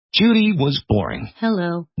Judy was boring.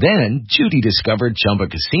 Hello. Then Judy discovered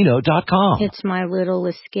ChumbaCasino.com. It's my little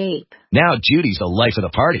escape. Now Judy's the life of the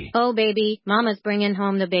party. Oh, baby, mama's bringing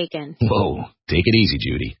home the bacon. Whoa, take it easy,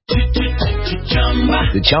 Judy.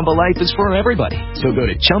 The Chumba life is for everybody. So go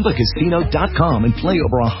to ChumbaCasino.com and play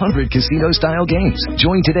over 100 casino-style games.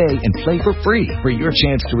 Join today and play for free for your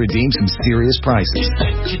chance to redeem some serious prizes.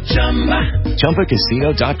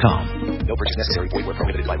 ChumbaCasino.com. No purchase necessary. Void where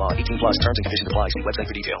prohibited by law. 18+ terms and conditions apply. See website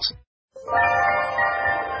for details.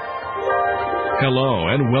 Hello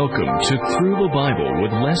and welcome to Through the Bible with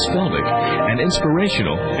Les Feldick, an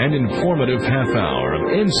inspirational and informative half hour of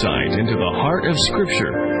insight into the heart of Scripture.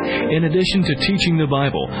 In addition to teaching the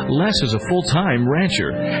Bible, Les is a full-time rancher,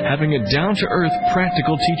 having a down-to-earth,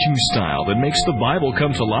 practical teaching style that makes the Bible come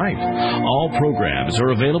to life. All programs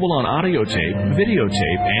are available on audio tape,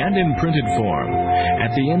 videotape, and in printed form.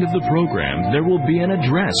 At the end of the program, there will be an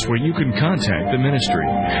address where you can contact the ministry.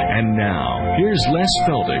 And now, here's Les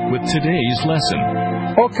Feldick with today's lesson.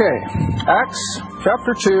 Okay, Acts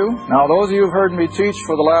chapter 2. Now, those of you who have heard me teach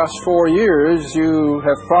for the last 4 years, you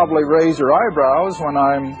have probably raised your eyebrows when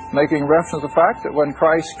I'm making reference to the fact that when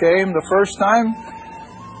Christ came the first time,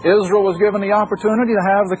 Israel was given the opportunity to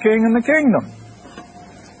have the king in the kingdom.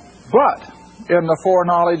 But, in the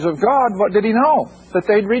foreknowledge of God, what did He know? That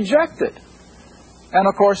they'd reject it. And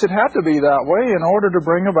of course it had to be that way in order to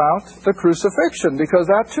bring about the crucifixion, because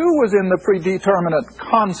that too was in the predeterminate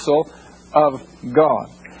counsel of God.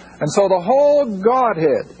 And so the whole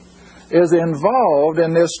Godhead is involved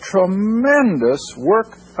in this tremendous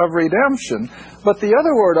work of redemption. But the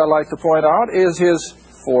other word I like to point out is His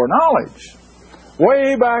foreknowledge.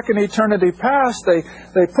 Way back in eternity past, they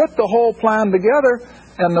put the whole plan together,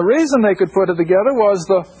 and the reason they could put it together was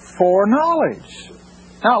the foreknowledge.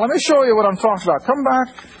 Now, let me show you what I'm talking about. Come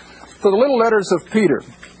back to the little letters of Peter.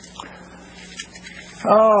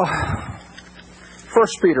 1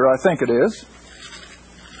 Peter, I think it is.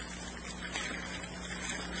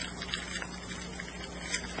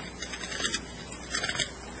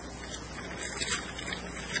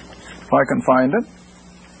 If I can find it.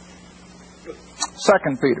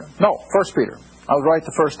 2 Peter. No, 1 Peter. I was right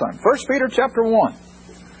the first time. 1 Peter chapter 1.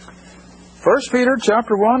 1 Peter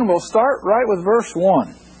chapter 1, we'll start right with verse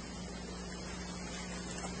 1.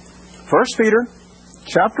 1 Peter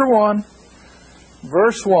chapter 1,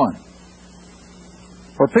 verse 1.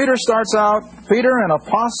 Where Peter starts out, Peter, an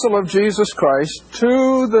apostle of Jesus Christ,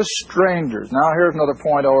 to the strangers. Now here's another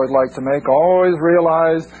point I always like to make. Always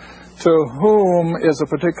realize to whom is a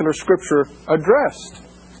particular scripture addressed.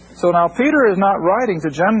 So now Peter is not writing to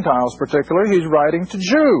Gentiles particularly, he's writing to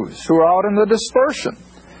Jews who are out in the dispersion.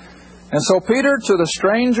 And so Peter, to the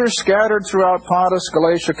strangers scattered throughout Pontus,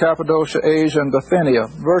 Galatia, Cappadocia, Asia, and Bithynia.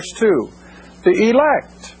 Verse 2, the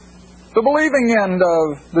elect, the believing end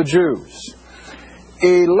of the Jews.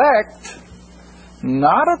 Elect,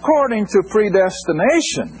 not according to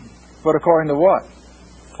predestination, but according to what?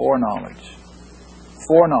 Foreknowledge.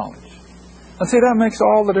 Foreknowledge. And see, that makes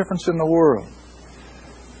all the difference in the world.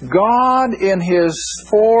 God, in His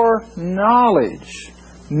foreknowledge,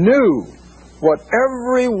 knew what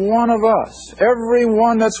every one of us, every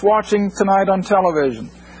one that's watching tonight on television,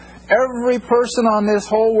 every person on this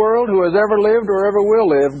whole world who has ever lived or ever will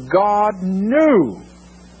live, God knew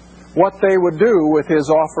what they would do with His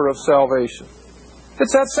offer of salvation.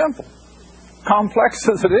 It's that simple. Complex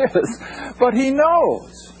as it is. But He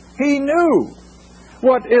knows. He knew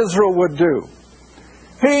what Israel would do.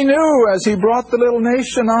 He knew as He brought the little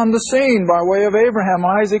nation on the scene by way of Abraham,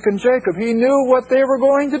 Isaac, and Jacob, He knew what they were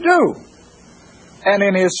going to do. And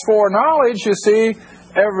in His foreknowledge, you see,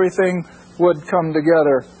 everything would come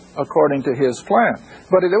together according to His plan.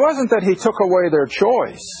 But it wasn't that He took away their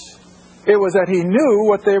choice. It was that He knew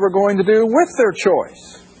what they were going to do with their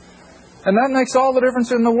choice. And that makes all the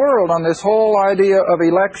difference in the world on this whole idea of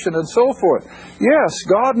election and so forth. Yes,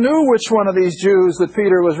 God knew which one of these Jews that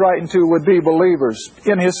Peter was writing to would be believers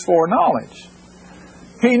in His foreknowledge.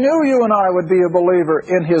 He knew you and I would be a believer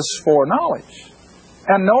in His foreknowledge.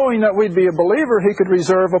 And knowing that we'd be a believer, He could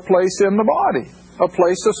reserve a place in the body, a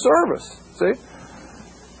place of service. See?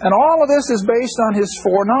 And all of this is based on His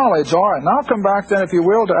foreknowledge. All right, now come back then, if you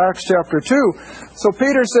will, to Acts chapter 2. So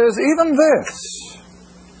Peter says, even this,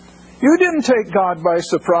 you didn't take God by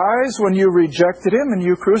surprise when you rejected Him and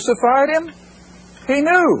you crucified Him. He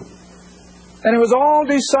knew. And it was all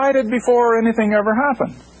decided before anything ever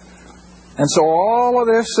happened. And so all of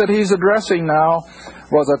this that he's addressing now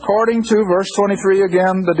was according to, verse 23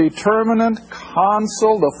 again, the determinate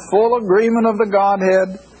counsel, the full agreement of the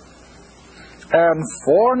Godhead, and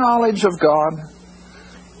foreknowledge of God,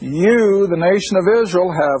 you, the nation of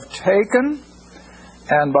Israel, have taken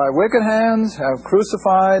and by wicked hands have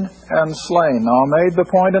crucified and slain. Now, I made the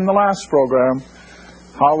point in the last program.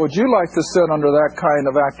 How would you like to sit under that kind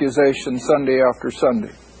of accusation Sunday after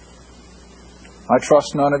Sunday? I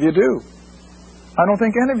trust none of you do. I don't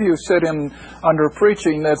think any of you sit in under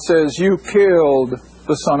preaching that says you killed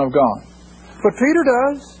the Son of God. But Peter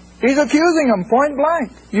does. He's accusing him point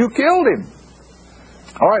blank. You killed him.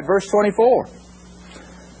 All right, verse 24.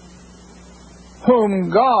 Whom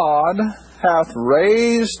God hath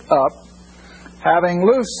raised up, having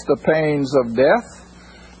loosed the pains of death,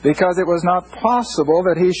 because it was not possible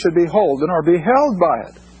that he should be holden or be held by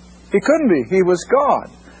it. He couldn't be. He was God.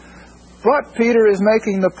 But Peter is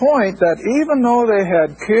making the point that even though they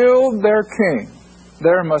had killed their king,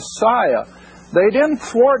 their Messiah, they didn't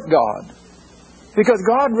thwart God, because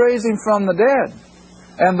God raised him from the dead.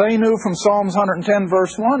 And they knew from Psalms 110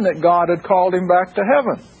 verse 1 that God had called him back to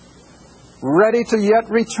heaven, ready to yet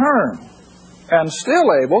return, and still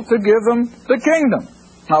able to give them the kingdom.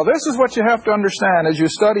 Now this is what you have to understand as you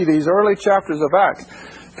study these early chapters of Acts.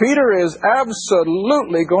 Peter is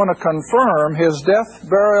absolutely going to confirm his death,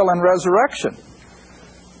 burial, and resurrection.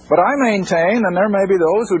 But I maintain, and there may be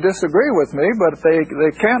those who disagree with me, but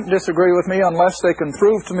they can't disagree with me unless they can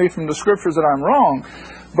prove to me from the Scriptures that I'm wrong.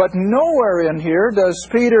 But nowhere in here does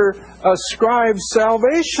Peter ascribe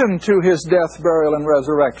salvation to his death, burial, and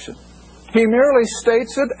resurrection. He merely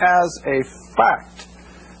states it as a fact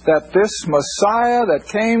that this Messiah that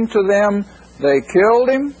came to them, they killed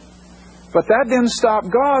him, but that didn't stop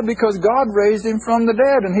God, because God raised him from the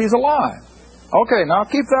dead and he's alive. Okay, now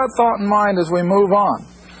keep that thought in mind as we move on.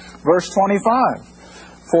 Verse 25.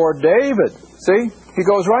 For David, see, he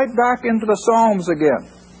goes right back into the Psalms again.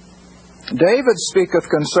 David speaketh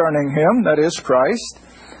concerning him, that is Christ.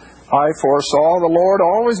 I foresaw the Lord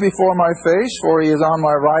always before my face, for he is on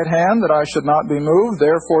my right hand, that I should not be moved.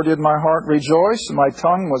 Therefore did my heart rejoice, and my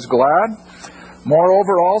tongue was glad.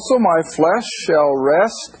 Moreover also my flesh shall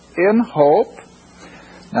rest in hope.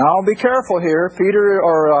 Now be careful here.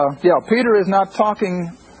 Peter is not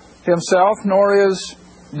talking himself, nor is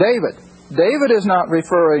David. David is not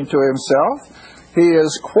referring to himself. He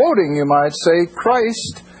is quoting, you might say,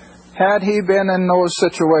 Christ, had he been in those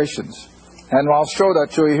situations. And I'll show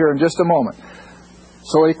that to you here in just a moment.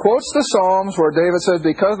 So he quotes the Psalms where David says,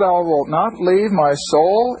 because thou wilt not leave my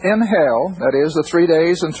soul in hell, that is the 3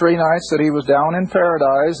 days and 3 nights that he was down in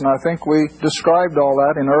paradise, and I think we described all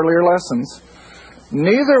that in earlier lessons,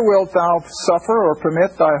 neither wilt thou suffer or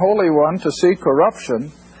permit thy Holy One to see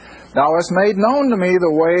corruption. Thou hast made known to me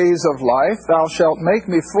the ways of life. Thou shalt make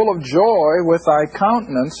me full of joy with thy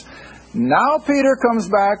countenance. Now Peter comes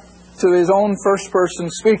back to his own first person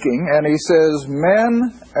speaking, and he says,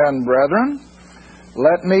 men and brethren,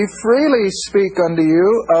 let me freely speak unto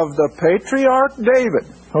you of the patriarch David,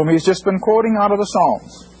 whom he's just been quoting out of the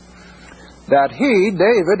Psalms, that he,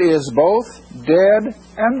 David, is both dead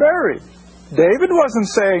and buried. David wasn't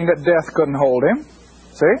saying that death couldn't hold him.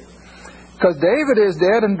 See? Because David is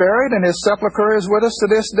dead and buried, and his sepulchre is with us to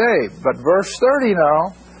this day. But verse 30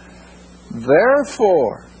 now,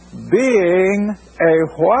 therefore, being a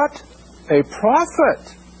what? A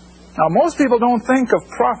prophet. Now, most people don't think of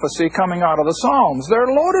prophecy coming out of the Psalms. They're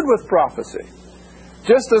loaded with prophecy,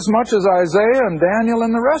 just as much as Isaiah and Daniel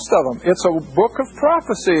and the rest of them. It's a book of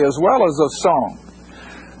prophecy as well as a song.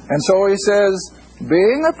 And so he says,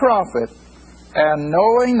 being a prophet, and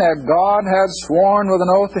knowing that God had sworn with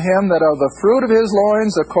an oath to him that of the fruit of his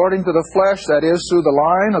loins, according to the flesh, that is, through the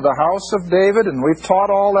line of the house of David, and we've taught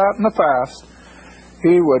all that in the past,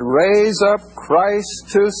 he would raise up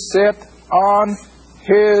Christ to sit on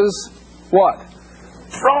his what?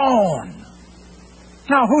 Throne.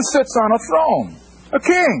 Now, who sits on a throne? A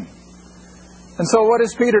king. And so what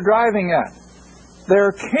is Peter driving at?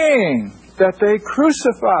 Their king that they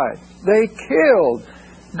crucified, they killed.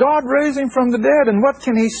 God raised him from the dead, and what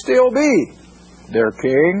can he still be? Their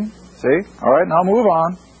king. See? All right, now move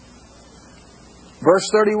on. Verse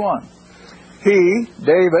 31. He,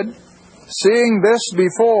 David, seeing this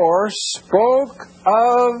before, spoke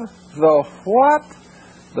of the what?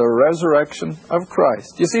 The resurrection of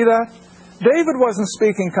Christ. You see that? David wasn't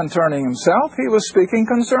speaking concerning himself. He was speaking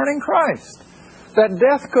concerning Christ. That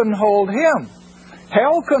death couldn't hold him.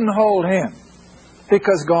 Hell couldn't hold him,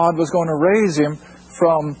 because God was going to raise him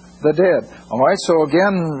from the dead. All right, so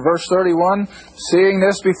again, verse 31, seeing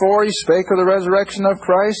this before, he spake of the resurrection of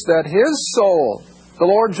Christ, that his soul, the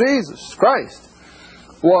Lord Jesus Christ,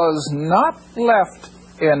 was not left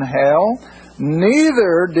in hell,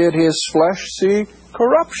 neither did his flesh see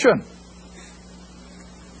corruption.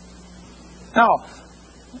 Now,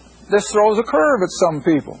 this throws a curve at some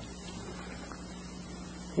people.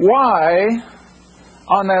 Why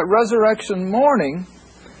on that resurrection morning,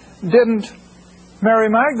 didn't Mary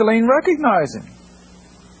Magdalene recognize him?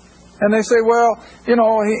 And they say, well, you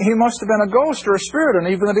know, he must have been a ghost or a spirit, and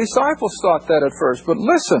even the disciples thought that at first. But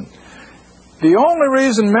listen, the only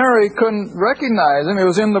reason Mary couldn't recognize him, it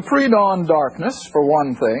was in the pre-dawn darkness, for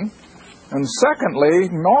one thing. And secondly,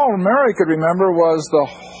 all Mary could remember was the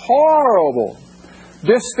horrible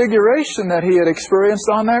disfiguration that he had experienced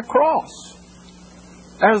on that cross.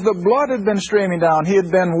 As the blood had been streaming down, he had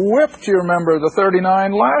been whipped, you remember, the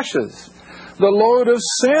 39 lashes. The load of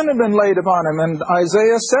sin had been laid upon him, and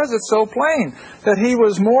Isaiah says it so plain, that he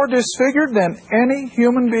was more disfigured than any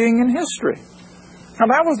human being in history. Now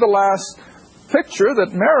that was the last picture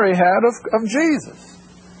that Mary had of Jesus.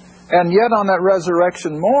 And yet on that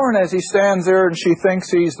resurrection morn, as he stands there and she thinks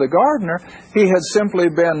he's the gardener, he had simply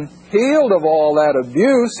been healed of all that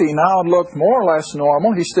abuse. He now looked more or less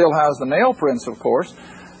normal. He still has the nail prints, of course.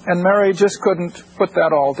 And Mary just couldn't put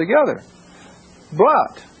that all together.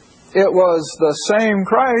 But it was the same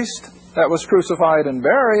Christ that was crucified and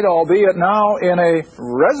buried, albeit now in a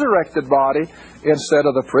resurrected body instead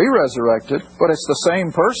of the pre-resurrected. But it's the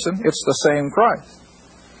same person. It's the same Christ.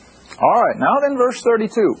 All right, now then verse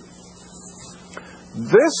 32.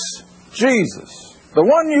 This Jesus, the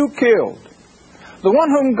one you killed, the one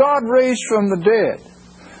whom God raised from the dead,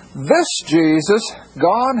 this Jesus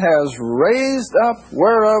God has raised up,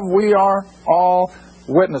 whereof we are all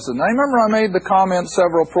witnesses. Now remember I made the comment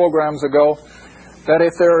several programs ago that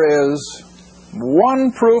if there is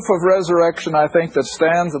one proof of resurrection I think that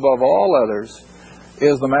stands above all others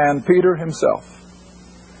is the man Peter himself.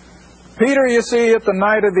 Peter, you see, at the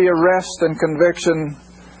night of the arrest and conviction,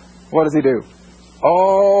 what does he do?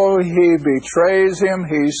 Oh, he betrays him.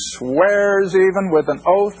 He swears even with an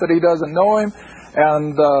oath that he doesn't know him.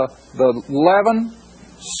 And the 11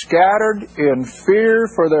 scattered in fear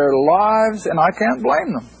for their lives, and I can't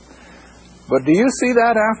blame them. But do you see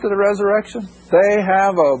that after the resurrection? They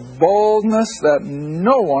have a boldness that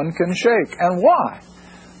no one can shake. And why?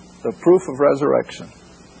 The proof of resurrection.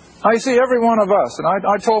 I see every one of us, and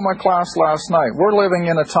I told my class last night, we're living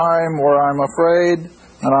in a time where I'm afraid,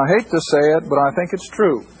 and I hate to say it, but I think it's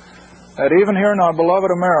true, that even here in our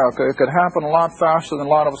beloved America, it could happen a lot faster than a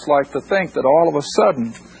lot of us like to think, that all of a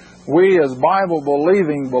sudden, we as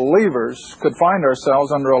Bible-believing believers could find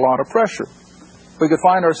ourselves under a lot of pressure. We could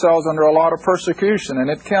find ourselves under a lot of persecution, and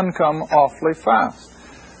it can come awfully fast.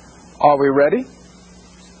 Are we ready?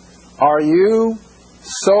 Are you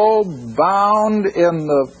so bound in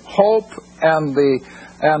the hope and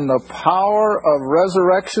the power of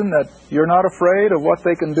resurrection that you're not afraid of what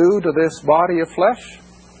they can do to this body of flesh?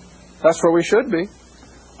 That's where we should be.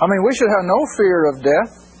 I mean, we should have no fear of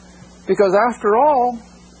death, because after all,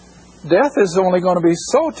 death is only going to be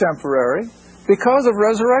so temporary because of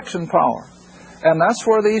resurrection power. And that's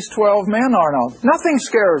where these 12 men are now. Nothing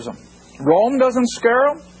scares them. Rome doesn't scare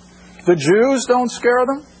them. The Jews don't scare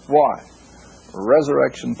them. Why?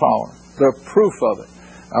 Resurrection power. The proof of it.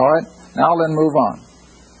 All right? Now then move on.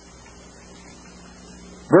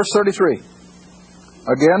 Verse 33.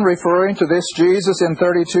 Again, referring to this Jesus in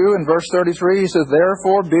 32, in verse 33, he says,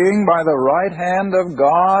 therefore, being by the right hand of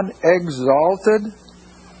God exalted,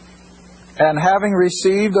 and having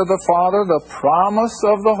received of the Father the promise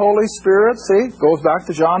of the Holy Spirit. See, goes back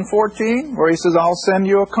to John 14, where he says, I'll send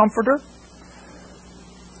you a comforter.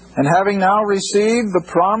 And having now received the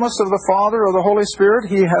promise of the Father of the Holy Spirit,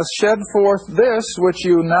 he has shed forth this which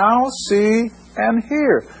you now see and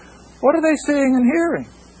hear. What are they seeing and hearing?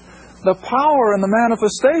 The power and the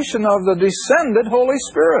manifestation of the descended Holy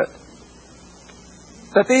Spirit.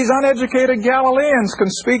 That these uneducated Galileans can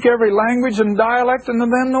speak every language and dialect in the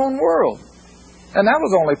then known world. And that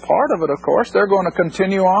was only part of it, of course. They're going to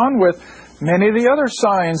continue on with many of the other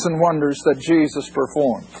signs and wonders that Jesus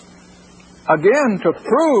performed. Again, to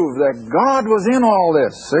prove that God was in all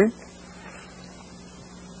this, see?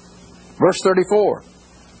 Verse 34.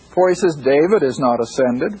 For he says, David is not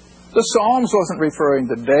ascended. The Psalms wasn't referring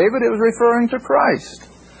to David, it was referring to Christ.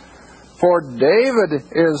 For David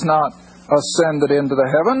is not ascended into the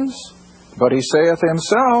heavens, but he saith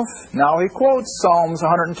himself, now he quotes Psalms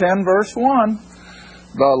 110 verse 1,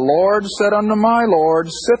 the Lord said unto my Lord,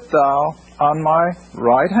 sit thou on my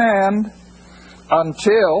right hand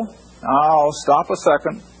until... Now, stop a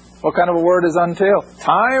second. What kind of a word is until?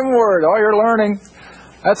 Time word. Oh, you're learning.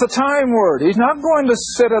 That's a time word. He's not going to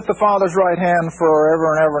sit at the Father's right hand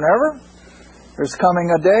forever and ever and ever. There's coming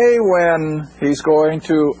a day when he's going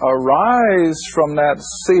to arise from that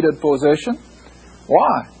seated position.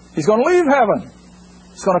 Why? He's going to leave heaven.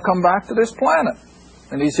 He's going to come back to this planet.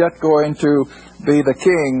 And he's yet going to be the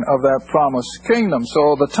king of that promised kingdom.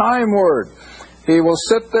 So the time word He will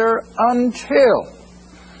sit there until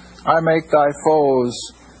I make thy foes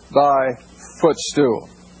thy footstool.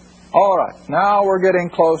 All right, now we're getting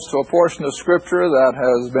close to a portion of Scripture that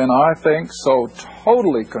has been, I think, so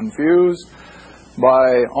totally confused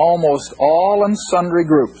by almost all and sundry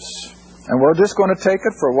groups. And we're just going to take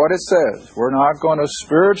it for what it says. We're not going to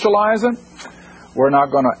spiritualize it. We're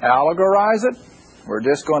not going to allegorize it. We're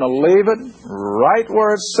just going to leave it right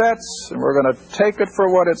where it sits, and we're going to take it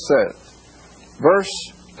for what it says. Verse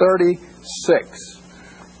 36.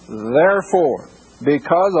 Therefore,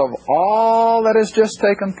 because of all that has just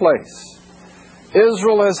taken place,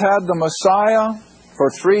 Israel has had the Messiah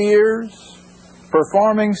for 3 years,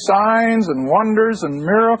 performing signs and wonders and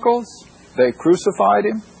miracles. They crucified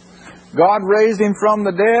Him. God raised Him from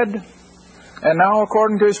the dead. And now,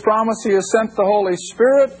 according to His promise, He has sent the Holy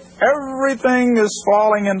Spirit. Everything is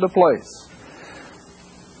falling into place.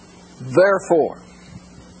 Therefore.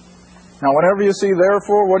 Now, whenever you see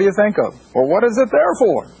therefore, what do you think of? Well, what is it there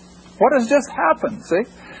for? What has just happened, see?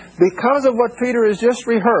 Because of what Peter has just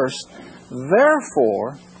rehearsed,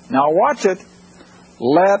 therefore, now watch it,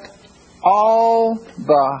 let all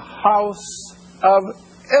the house of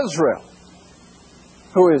Israel.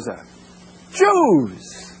 Who is that?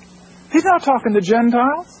 Jews. He's not talking to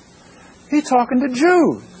Gentiles. He's talking to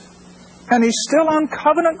Jews. And he's still on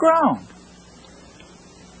covenant ground.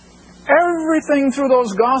 Everything through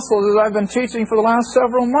those Gospels, as I've been teaching for the last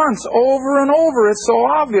several months, over and over, it's so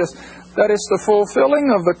obvious that it's the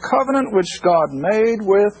fulfilling of the covenant which God made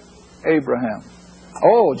with Abraham.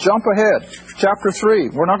 Oh, jump ahead. Chapter 3.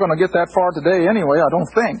 We're not going to get that far today anyway, I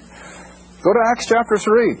don't think. Go to Acts chapter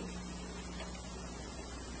 3.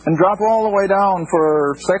 And drop all the way down,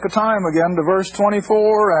 for sake of time again, to verse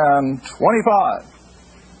 24 and 25.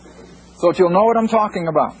 So that you'll know what I'm talking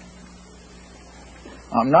about.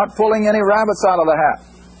 I'm not pulling any rabbits out of the hat.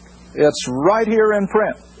 It's right here in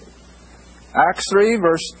print. Acts 3,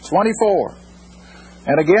 verse 24.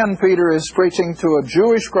 And again, Peter is preaching to a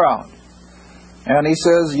Jewish crowd. And he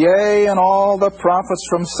says, Yea, and all the prophets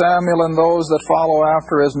from Samuel and those that follow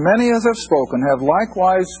after, as many as have spoken, have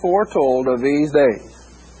likewise foretold of these days.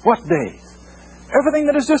 What days? Everything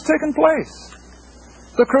that has just taken place.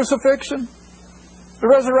 The crucifixion, the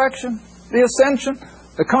resurrection, the ascension,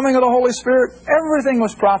 the coming of the Holy Spirit, everything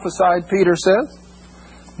was prophesied, Peter says.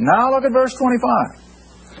 Now look at verse 25.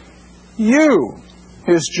 You,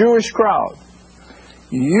 his Jewish crowd,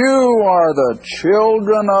 you are the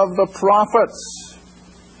children of the prophets.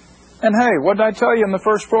 And hey, what did I tell you in the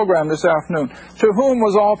first program this afternoon? To whom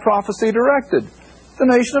was all prophecy directed? The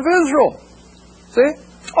nation of Israel. See?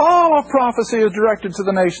 All of prophecy is directed to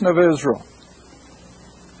the nation of Israel.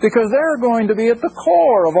 Because they're going to be at the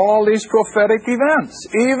core of all these prophetic events.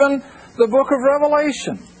 Even the book of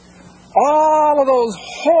Revelation. All of those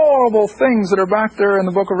horrible things that are back there in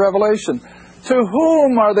the book of Revelation. To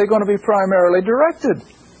whom are they going to be primarily directed?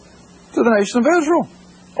 To the nation of Israel.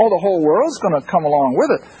 Oh, the whole world's going to come along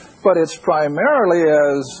with it. But it's primarily,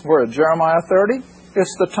 as we're at Jeremiah 30,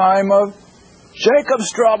 it's the time of Jacob's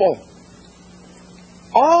trouble.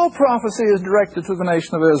 All prophecy is directed to the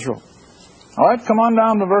nation of Israel. All right, come on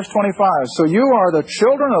down to verse 25. So you are the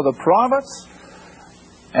children of the prophets.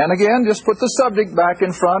 And again, just put the subject back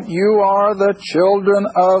in front. You are the children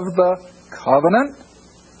of the covenant.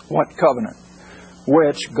 What covenant?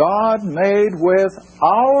 Which God made with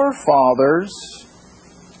our fathers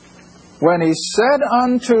when He said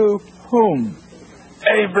unto whom?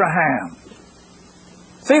 Abraham.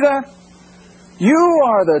 See that? You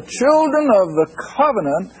are the children of the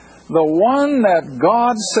covenant, the one that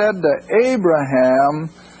God said to Abraham,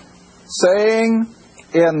 saying,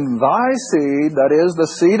 in thy seed, that is the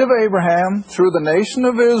seed of Abraham, through the nation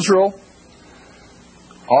of Israel,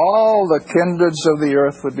 all the kindreds of the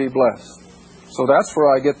earth would be blessed. So that's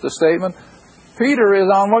where I get the statement. Peter is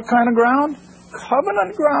on what kind of ground?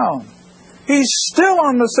 Covenant ground. He's still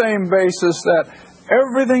on the same basis that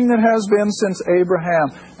everything that has been since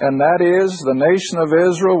Abraham, and that is the nation of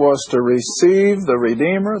Israel was to receive the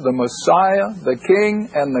Redeemer, the Messiah, the King,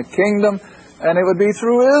 and the kingdom, and it would be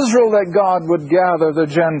through Israel that God would gather the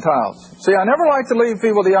Gentiles. See, I never like to leave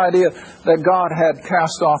people the idea that God had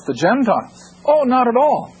cast off the Gentiles. Oh, not at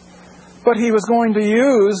all. But He was going to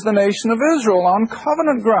use the nation of Israel on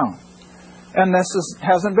covenant ground. And this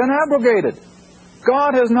hasn't been abrogated.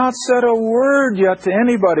 God has not said a word yet to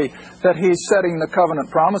anybody that He's setting the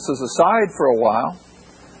covenant promises aside for a while.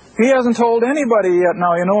 He hasn't told anybody yet,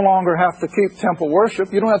 now you no longer have to keep temple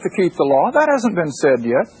worship. You don't have to keep the law. That hasn't been said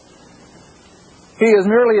yet. He is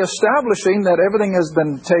merely establishing that everything has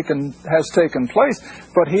taken place.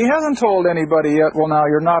 But He hasn't told anybody yet, well, now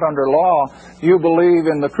you're not under law. You believe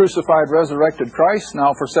in the crucified, resurrected Christ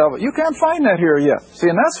now for salvation. You can't find that here yet. See,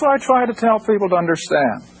 and that's what I try to tell people to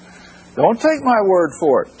understand. Don't take my word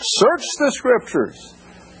for it. Search the Scriptures.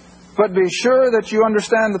 But be sure that you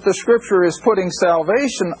understand that the Scripture is putting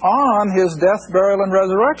salvation on His death, burial, and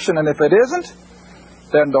resurrection. And if it isn't,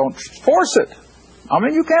 then don't force it. I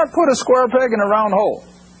mean, you can't put a square peg in a round hole.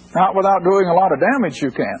 Not without doing a lot of damage, you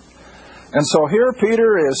can't. And so here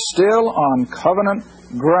Peter is still on covenant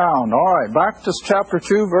ground. All right, back to chapter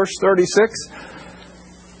 2, verse 36.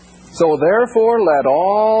 So therefore let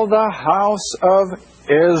all the house of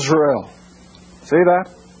Israel. See that?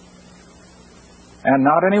 And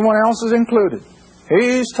not anyone else is included.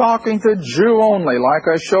 He's talking to Jew only, like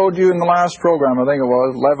I showed you in the last program, I think it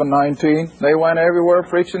was, 11:19. They went everywhere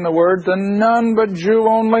preaching the word to none but Jew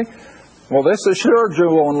only. Well, this is sure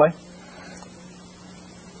Jew only.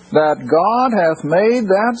 That God hath made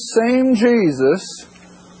that same Jesus,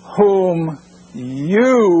 whom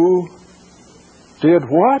you did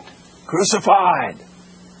what? Crucified.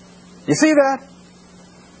 You see that?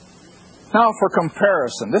 Now for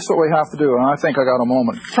comparison, this is what we have to do, and I think I got a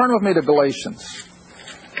moment. Turn with me to Galatians.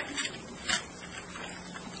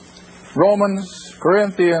 Romans,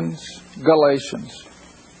 Corinthians, Galatians.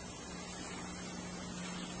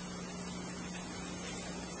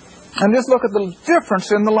 And just look at the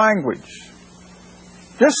difference in the language.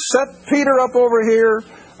 Just set Peter up over here,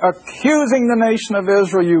 accusing the nation of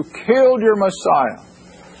Israel, you killed your Messiah.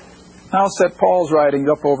 Now set Paul's writings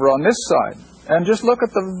up over on this side. And just look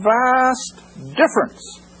at the vast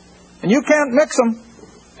difference. And you can't mix them.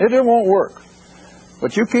 It won't work.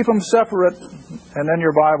 But you keep them separate, and then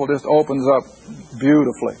your Bible just opens up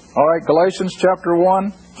beautifully. All right, Galatians chapter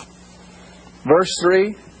 1, verse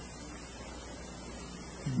 3.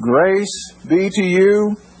 Grace be to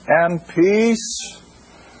you and peace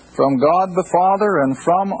from God the Father and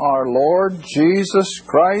from our Lord Jesus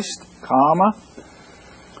Christ,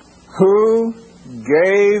 who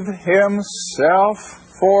gave Himself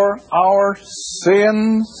for our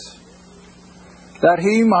sins, that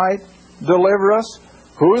He might deliver us.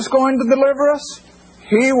 Who's going to deliver us?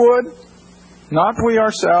 He would, not we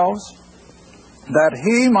ourselves, that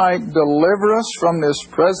He might deliver us from this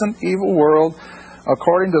present evil world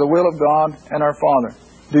according to the will of God and our Father.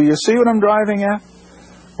 Do you see what I'm driving at?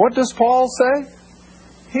 What does Paul say?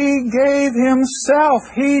 He gave Himself.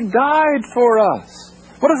 He died for us.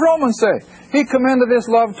 What does Romans say? He commended His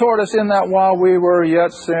love toward us in that while we were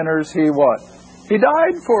yet sinners, He what? He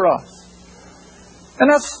died for us. And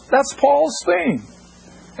that's Paul's theme.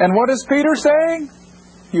 And what is Peter saying?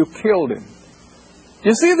 You killed Him.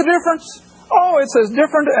 You see the difference? Oh, it's as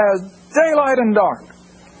different as daylight and dark.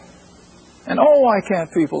 And oh, why can't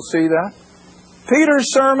people see that?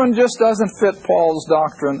 Peter's sermon just doesn't fit Paul's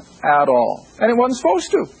doctrine at all. And it wasn't supposed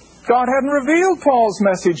to. God hadn't revealed Paul's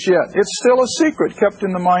message yet. It's still a secret kept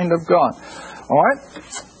in the mind of God. All right?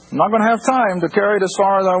 I'm not going to have time to carry it as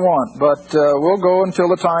far as I want, but we'll go until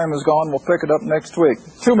the time is gone. We'll pick it up next week.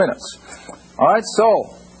 2 minutes. All right,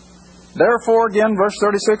 so, therefore, again, verse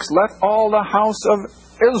 36, let all the house of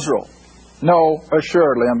Israel know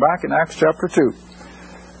assuredly. I'm back in Acts chapter 2.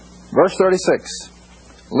 Verse 36.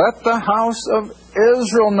 Let the house of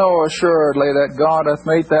Israel know assuredly that God hath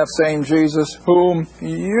made that same Jesus, whom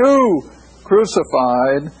you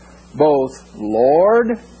crucified, both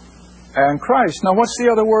Lord and Christ. Now, what's the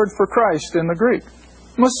other word for Christ in the Greek?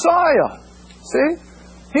 Messiah. See?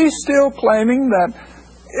 He's still claiming that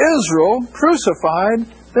Israel crucified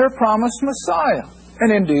their promised Messiah.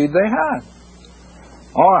 And indeed they had.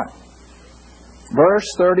 All right. Verse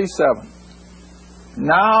 37.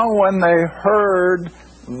 Now when they heard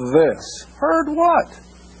this. Heard what?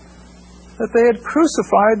 That they had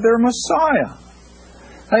crucified their Messiah.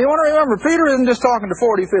 Now you want to remember, Peter isn't just talking to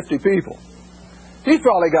 40, 50 people. He's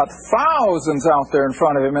probably got thousands out there in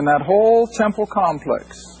front of him in that whole temple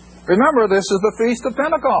complex. Remember, this is the Feast of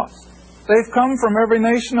Pentecost. They've come from every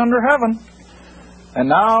nation under heaven. And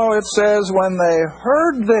now it says, when they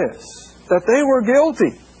heard this, that they were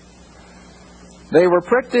guilty, they were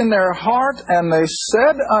pricked in their heart, and they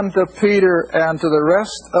said unto Peter and to the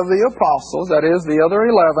rest of the apostles, that is, the other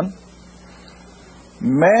 11,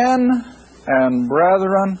 men and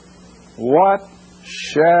brethren, what's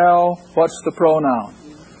the pronoun?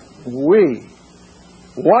 We.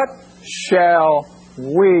 What shall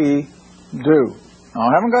we do? Now,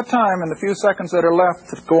 I haven't got time in the few seconds that are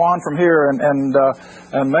left to go on from here and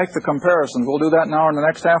make the comparisons. We'll do that now in the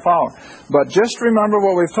next half hour. But just remember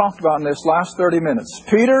what we've talked about in this last 30 minutes.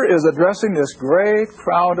 Peter is addressing this great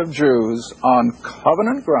crowd of Jews on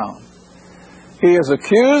covenant ground. He has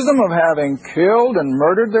accused them of having killed and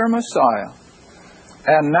murdered their Messiah.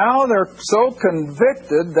 And now they're so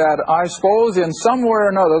convicted that I suppose in some way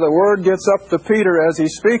or another the word gets up to Peter as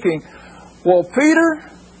he's speaking. Well, Peter,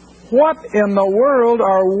 what in the world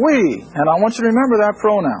are we? And I want you to remember that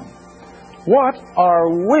pronoun. What are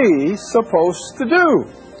we supposed to do?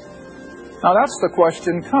 Now that's the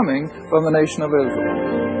question coming from the nation of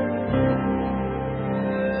Israel.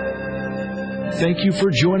 Thank you for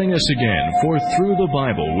joining us again for Through the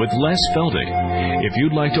Bible with Les Feldick. If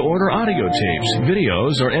you'd like to order audio tapes,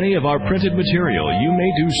 videos, or any of our printed material, you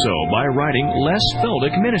may do so by writing Les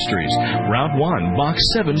Feldick Ministries, Route 1, Box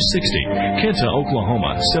 760, Kinta,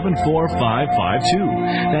 Oklahoma, 74552.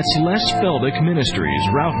 That's Les Feldick Ministries,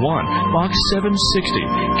 Route 1, Box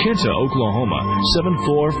 760, Kinta, Oklahoma,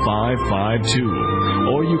 74552.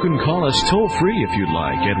 Or you can call us toll-free if you'd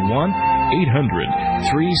like at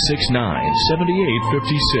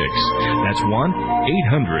 1-800-369-7856. That's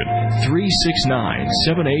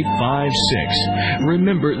 1-800-369-7856.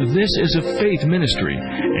 Remember, this is a faith ministry,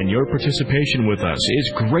 and your participation with us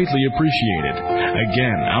is greatly appreciated.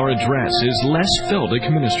 Again, our address is Les Feldick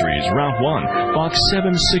Ministries, Route 1, Box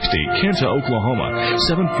 760, Kinta, Oklahoma,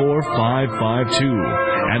 74552.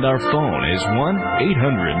 And our phone is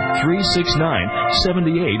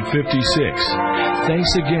 1-800-369-7856.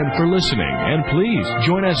 Thanks again for listening, and please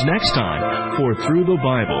join us next time for Through the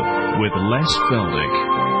Bible with Les Feldick.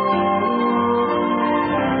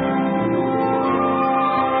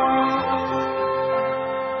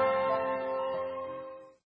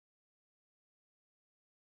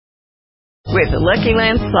 With the Lucky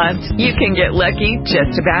Land Slots, you can get lucky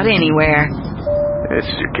just about anywhere. This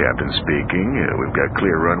is your captain speaking. We've got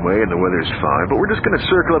clear runway and the weather's fine, but we're just going to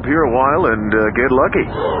circle up here a while and get lucky.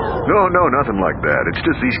 No, nothing like that. It's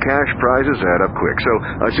just these cash prizes add up quick. So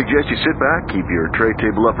I suggest you sit back, keep your tray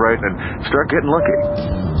table upright, and start getting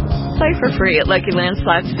lucky. Play for free at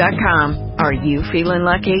LuckyLandSlots.com. Are you feeling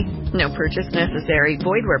lucky? No purchase necessary.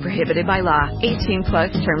 Void where prohibited by law. 18+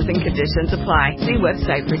 terms and conditions apply. See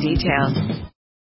website for details.